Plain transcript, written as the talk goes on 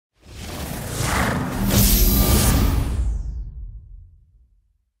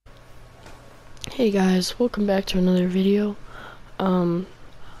Hey guys, welcome back to another video.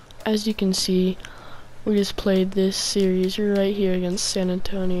 As you can see, we just played this series right here against San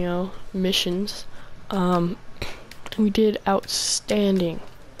Antonio Missions. We did outstanding.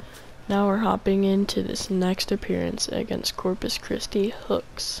 Now we're hopping into this next appearance against Corpus Christi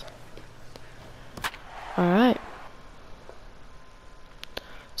Hooks. Alright.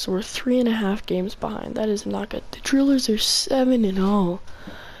 So we're 3.5 games behind. That is not good. The Drillers are 7-0.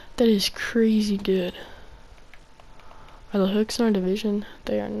 That is crazy good. Are the Hooks in our division?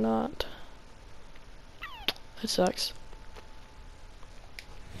 They are not. That sucks.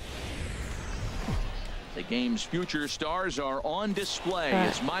 The game's future stars are on display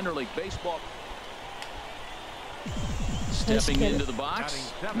as minor league baseball. Stepping into the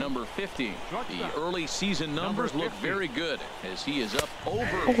box, number 50. The early season numbers look very good as he is up over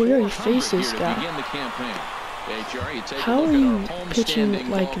 400 here to begin the campaign. How are you pitching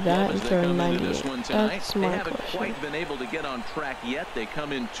like that and throwing 98? That's my question. They haven't quite been able to get on track yet. They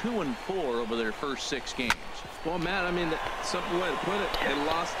come in 2-4 over their first 6 games. Well, Matt, I mean, that's some way to put it. They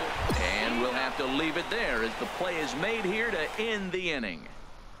lost it. And we'll have to leave it there as the play is made here to end the inning.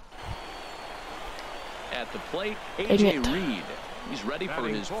 At the plate, A.J. Reed. He's ready for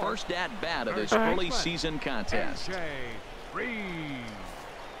his first at-bat of this early season contest.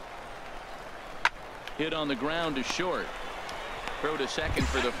 Hit on the ground to short. Throw to second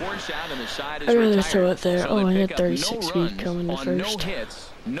for the force out, and the side is retired. I'd rather throw it there. So I had 36 feet coming to first. No hits,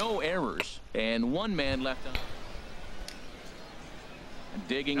 no errors, and 1 man left on.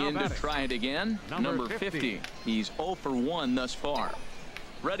 Digging in to try it again. Number 50. He's 0 for 1 thus far.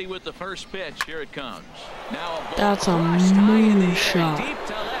 Ready with the first pitch. Here it comes. Now a ball. That's a moonshot.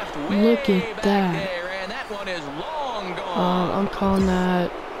 Look at that. And that one is long gone. I'm calling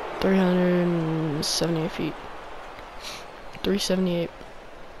that 378 feet. 378.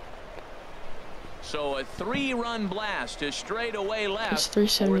 So a 3-run blast to straightaway left. It's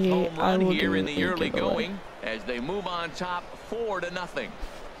 378. I will here do in the early giveaway. going as they move on top 4-0.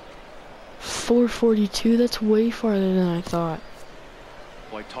 442. That's way farther than I thought.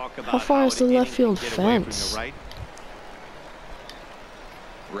 Boy, talk about how far is the left field fence?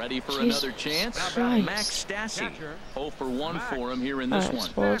 Ready for another chance? Christ. Max Stassi. 0 for 1 for him here in this one.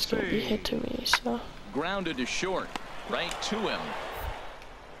 Well, it's going to be hit to me, so. Grounded to short. Right to him.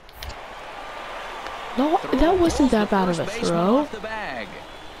 No, that wasn't that bad of a throw.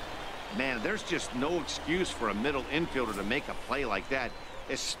 Man, there's just no excuse for a middle infielder to make a play like that,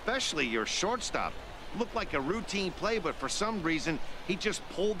 especially your shortstop. Looked like a routine play, but for some reason, he just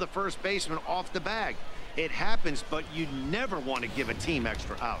pulled the first baseman off the bag. It happens, but you never want to give a team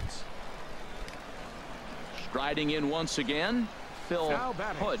extra outs. Striding in once again, Phil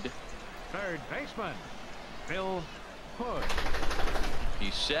Hood. Third baseman, Phil Hood.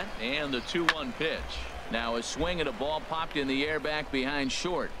 He's set, and the 2-1 pitch. Now a swing at a ball popped in the air back behind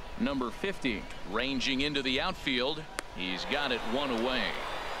short. Number 50 ranging into the outfield. He's got it 1 away.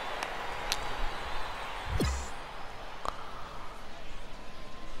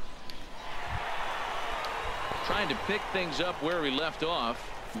 Trying to pick things up where he left off.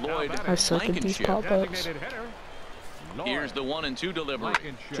 Lloyd I suck at these pop-ups. Here's the 1-2 delivery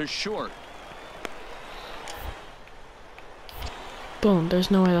to short. Boom, there's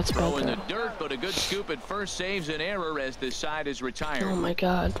no way that's bad In the there. dirt, but a good scoop at first saves an error as the side is retired. Oh my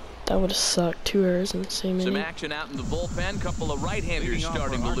god, that would have sucked. 2 errors in the same inning. Some action out in the bullpen. Couple of right-handers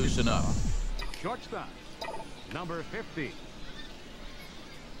starting to loosen up. Shortstop, number 50.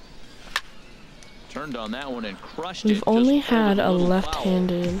 Turned on that one and crushed it. We've only had a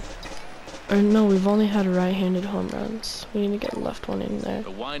left-handed, or no, we've only had right-handed home runs. We need to get a left one in there.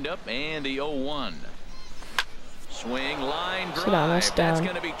 The windup and the 0-1. Swing, line drive. That's down. That's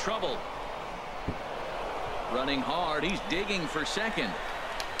going to be trouble. Running hard. He's digging for second.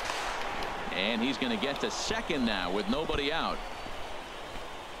 And he's going to get to second now with nobody out.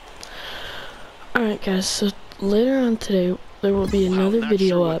 Alright guys, so later on today there will be another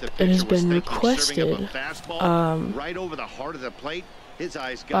video up. It has been requested right over the heart of the plate. His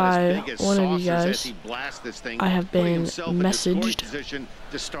eyes got by as big as one of you saucers guys. as he blasts this thing, I have putting been himself in the scoring messaged, position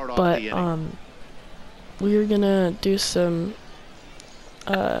to start off but the inning. we're gonna do some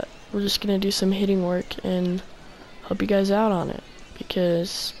we're just gonna do some hitting work and help you guys out on it,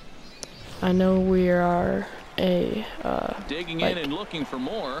 because I know we are a digging like in and looking for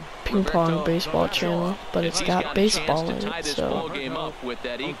more. ping pong baseball channel, but it's got baseball in it, so game up with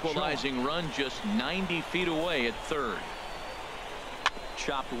that equalizing run just 90 feet away at third.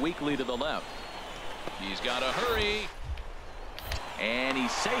 Chopped weakly to the left. He's got to hurry. And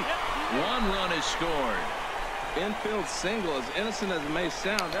he's safe. 1 run is scored. infield single, as innocent as it may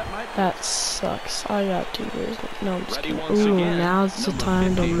sound, that might. That sucks. I got 2 bases. No, I'm just Ready kidding. once Ooh, again. now's the Number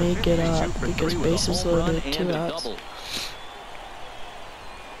time to 50, make it up 2 for because 3 with a bases home run loaded, and 2 a outs. double.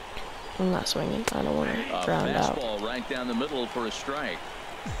 I'm not swinging. I don't want to A drown out. fastball right down the middle for a strike.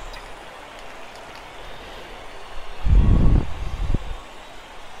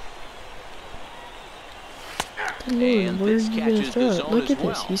 Lord, where are this you going to catches throw the it? zone Look as at this.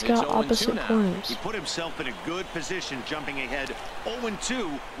 well. He's It's got 0-2 opposite now. corners. He put himself in a good position, jumping ahead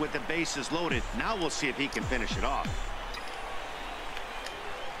 0-2 with the bases loaded. Now we'll see if he can finish it off.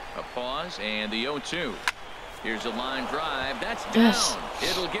 A pause and the 0-2. Here's a line drive. That's down. Yes.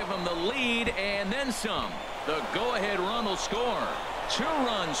 It'll give him the lead and then some. The go-ahead run will score.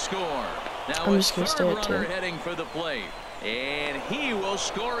 2-run score. Now I'm a just gonna stay third at runner 2. heading for the plate. And he will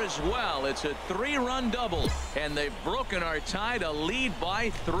score as well. It's a 3-run double. And they've broken our tie to lead by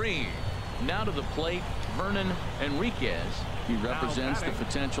 3. Now to the plate, Vernon Enriquez. He represents the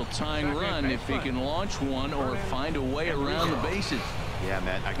potential tying run if he can launch one or find a way around the bases. Yeah,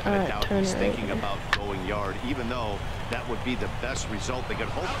 Matt, I kind of doubt turn he's it thinking over. about going yard, even though that would be the best result they could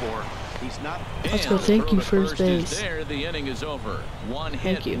hope for. He's not. Let's And go. the Thank throw you, to first is base. there. The inning is over. 1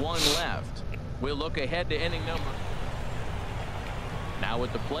 hit, Thank you. 1 left. We'll look ahead to inning number. Now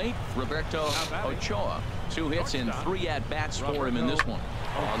at the plate, Roberto Ochoa. 2 hits and 3 at-bats for him in this one.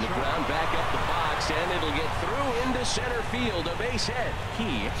 On the ground, back up the box, and it'll get through into center field. A base hit.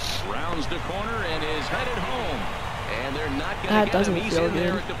 He rounds the corner and is headed home. And they're not going That to get doesn't him. He's feel in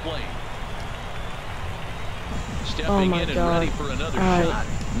there good. at the plate. Oh Stepping my in and God. ready for another All right. shot.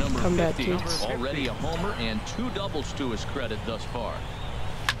 Number Come back, 50. kids. Already a homer and 2 doubles to his credit thus far.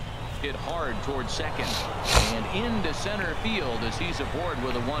 Hit hard towards second and into center field as he's aboard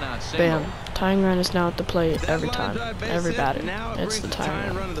with a 1-out single. Bam. Tying run is now at the plate That every line time. drive base Every hit, batter. now it It's brings the the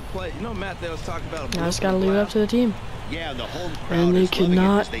tying run. to the plate. You know, Matt, they was talking about a Now I just blue got to leave it up to the team. Yeah, the home crowd And they is could loving it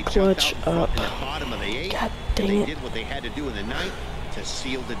not as they jumped clutch out in front up. in the bottom of the 8th. God and dang they it. did what they had to do in the 9th to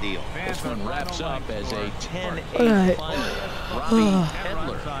seal the deal. This one wraps up as a 10-8 Alright. final. Robbie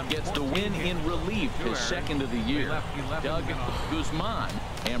Hedler gets the win in relief, his second of the year. Doug Guzman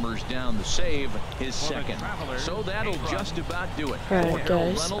hammers down the save, his second. So that'll just about do it. Alright, For Harold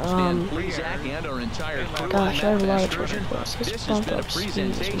guys, Reynolds, Dan Plesac, and our entire crew, Gosh, I I'm have a Matt lot of Vasgersian. trouble with this. This has Bump been a up speed as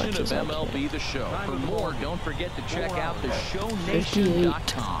presentation much of as I can. MLB The Show. For more, don't forget to check out the 58.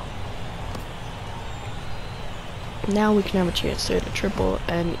 shownation.com. Now we can have a chance to hit a triple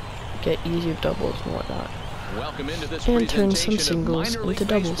and get easier doubles and whatnot. Welcome into this And turn some presentation of singles minor league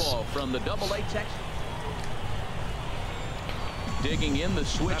into doubles. baseball from the Double-A Texas. Digging in the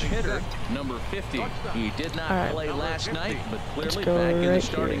switch hitter, number 50. He did not Alright. play last night, but clearly go back in the right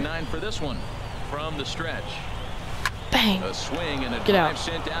starting here. 9 for this one. From the stretch, Bang! a swing and a Get drive out.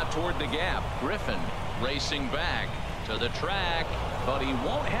 sent out toward the gap. Griffin racing back to the track, but he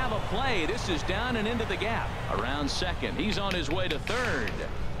won't have a play. This is down and into the gap. Around second, he's on his way to third.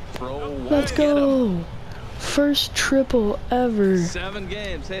 Throw won't Let's get him. go! First triple ever. 7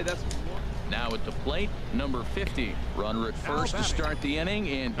 games. Hey, that's. Now at the plate, number 50. Runner at first to start the inning.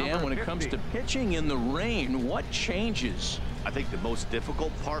 And Dan, when it comes to pitching in the rain, what changes? I think the most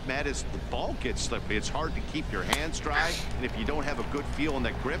difficult part, Matt, is the ball gets slippery. It's hard to keep your hands dry, and if you don't have a good feel on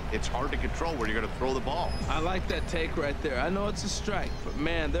that grip, it's hard to control where you're going to throw the ball. I like that take right there. I know it's a strike, but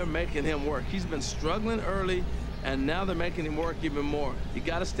man, they're making him work. He's been struggling early, and now they're making him work even more. You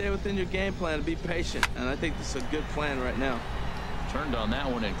got to stay within your game plan and be patient, and I think this is a good plan right now. Turned on that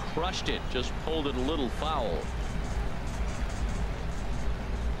one and crushed it. Just pulled it a little foul.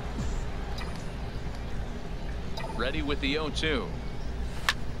 Ready with the 0-2.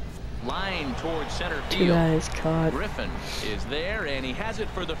 Line towards center 2 field. guys caught. Griffin is there, and he has it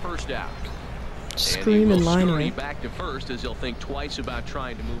for the first out. And he Screaming will line scurry rate. back to first as he'll think twice about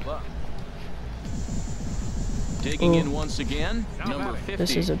trying to move up. Digging in once again, number 50.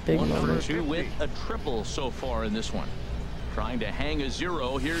 This is a big 1 for moment. 2 with a triple so far in this one. Trying to hang a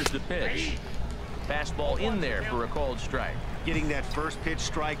 0. Here's the pitch. Fastball in there for a called strike. Getting that first pitch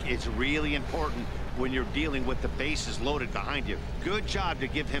strike is really important when you're dealing with the bases loaded behind you. Good job to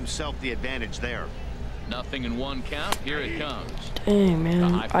give himself the advantage there. Nothing in 1 count. Here it comes. Dang, man. The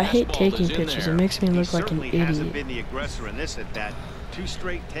high I hate fastball taking is in pitches. there. It makes me He look like an certainly hasn't idiot. been the aggressor in this at bat. 2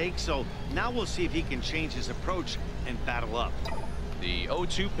 straight takes, so now we'll see if he can change his approach and battle up. The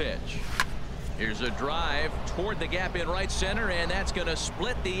 0-2 pitch. Here's a drive toward the gap in right center, and that's going to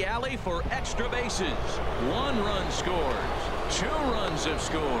split the alley for extra bases. 1 run scores. 2 runs have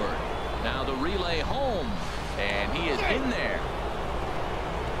scored. Now the relay home, and he is in there.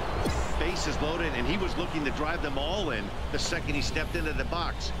 bases loaded, and he was looking to drive them all in the second he stepped into the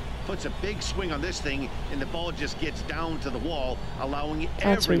box. Puts a big swing on this thing, and the ball just gets down to the wall, allowing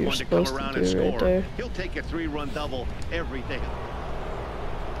That's what you're everyone to come supposed to around do and score. right there. He'll take a 3-run double every day.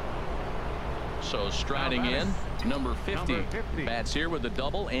 So striding in, number 50. Bats here with a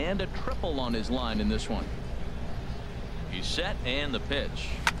double and a triple on his line in this one. He's set, and the pitch.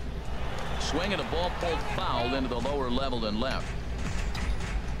 Swing and a ball pulled foul into the lower level and left.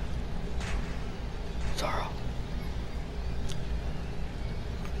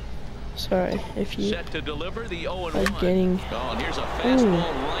 Sorry if you Set to deliver the 0-1. are getting. Oh, and here's a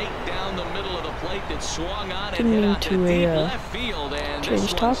fastball right down the middle of the plate that swung on and Didn't hit mean out to to, deep left field. And change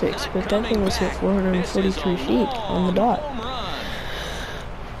this one's topics, not but that thing coming was hit back. 443 This is a feet on the long dot. home run.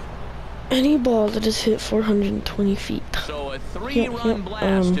 Any ball that is hit 420 feet. So a 3-run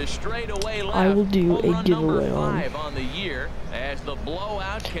blast to straightaway left. I will do Home a run giveaway number on. 5 on the year as the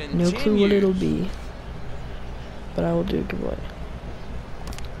blowout No continues. clue what it'll be, but I will do a giveaway.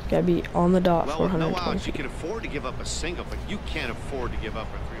 Gotta be on the dot. Well, with no 420 outs, you feet. can afford to give up a single, but you can't afford to give up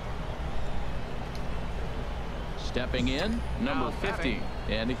a 3-run. Stepping in, number 50.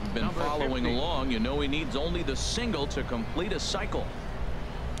 And if you've been following along, you know he needs only the single to complete a cycle.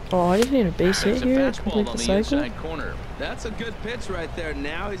 Oh, I just need a base hit Takes a here to fastball complete on the the cycle. inside corner. That's a good pitch right there.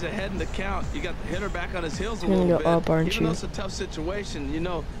 Now he's ahead in the count. You got the hitter back on his heels a You're gonna little go bit. up, aren't Even you? though it's a tough situation, you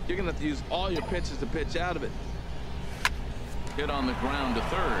know you're gonna have to use all your pitches to pitch out of it. Hit on the ground to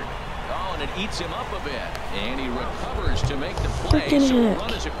third. Oh, and it eats him up a bit. And he recovers to make the play. Frickin' So a heck.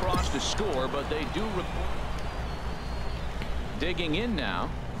 run is across to score, but they do digging in now.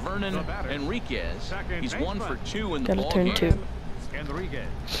 Vernon Enriquez. He's 1 for 2 in the Gotta ball turn game. 2. Enriquez.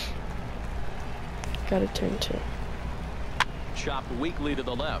 Gotta turn 2. Chopped weakly to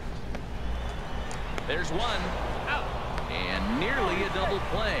the left. There's one. Out. And nearly a double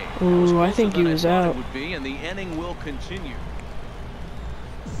play. Ooh, Was I closer think he than was thought out. It would be, and the inning will continue.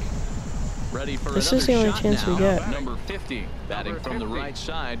 Ready for This another is the only shot chance we now. get. Number 50, batting Number from the 50. right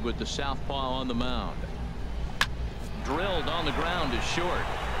side with the southpaw on the mound. Drilled on the ground is short.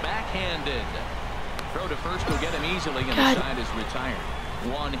 Backhanded. Throw to first will get him easily, and God. the side is retired.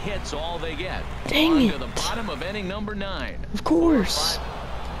 One hit's all they get. Dang on it. to the bottom of inning number 9. Of course.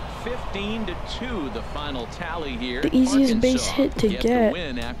 15-2 the final tally here. The easiest base Arkansas hit to get get the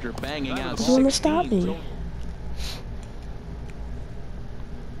win after banging out is the one that stopped 16 me. total.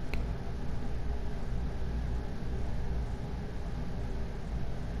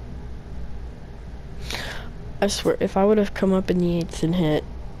 I swear, if I would have come up in the 8th and hit,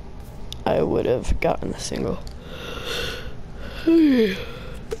 I would have gotten a single. Dude,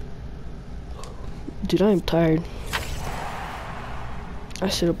 I'm tired. I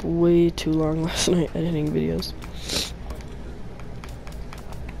stayed up way too long last night editing videos.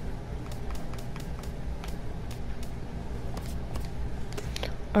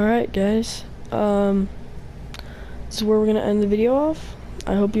 Alright guys, this is where we're gonna end the video off.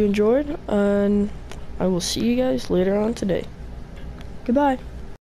 I hope you enjoyed, and I will see you guys later on today. Goodbye.